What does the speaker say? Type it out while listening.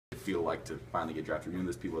feel like to finally get drafted? You know,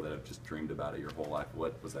 there's people that have just dreamed about it your whole life.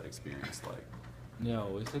 What was that experience like?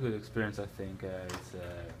 No, it's a good experience. I think it's an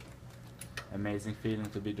amazing feeling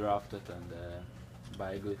to be drafted and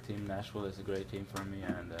by a good team. Nashville is a great team for me,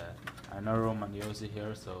 and I know Roman Josi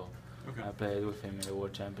here, so Okay. I played with him in the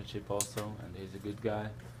World Championship also, and he's a good guy.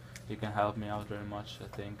 He can help me out very much, I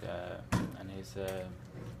think, and he's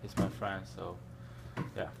my friend. So,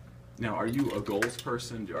 yeah. Now, are you a goals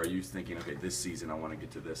person? Are you thinking, okay, this season I want to get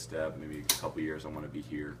to this step, maybe a couple years I want to be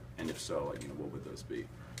here, and if so, like, you know, what would those be?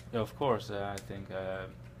 Yeah, of course. I think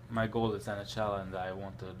my goal is NHL, and I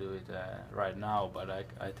want to do it right now. But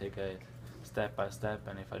I take it step by step,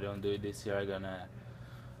 and if I don't do it this year,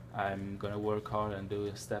 I'm gonna work hard and do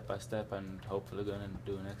it step by step, and hopefully gonna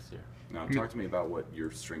do it next year. Now, talk to me about what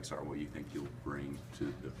your strengths are, what you think you'll bring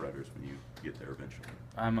to the Predators when you get there eventually.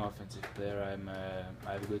 I'm an offensive player.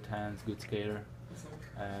 I have good hands, good skater,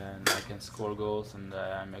 and I can score goals, and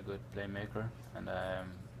I'm a good playmaker. And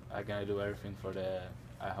I'm gonna do everything for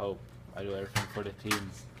I hope I do everything for the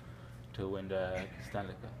team to win the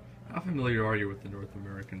Stanley Cup. How familiar are you with the North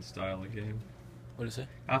American style of game? What do you say?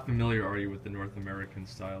 How familiar are you with the North American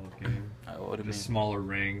style of game? What do you mean? The smaller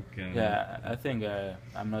rink. And Yeah, I think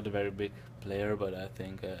I'm not a very big player, but I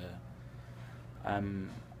think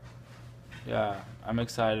I'm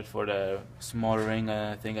excited for the small ring.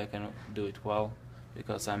 I think I can do it well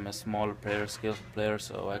because I'm a small player, skilled player,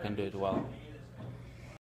 so I can do it well.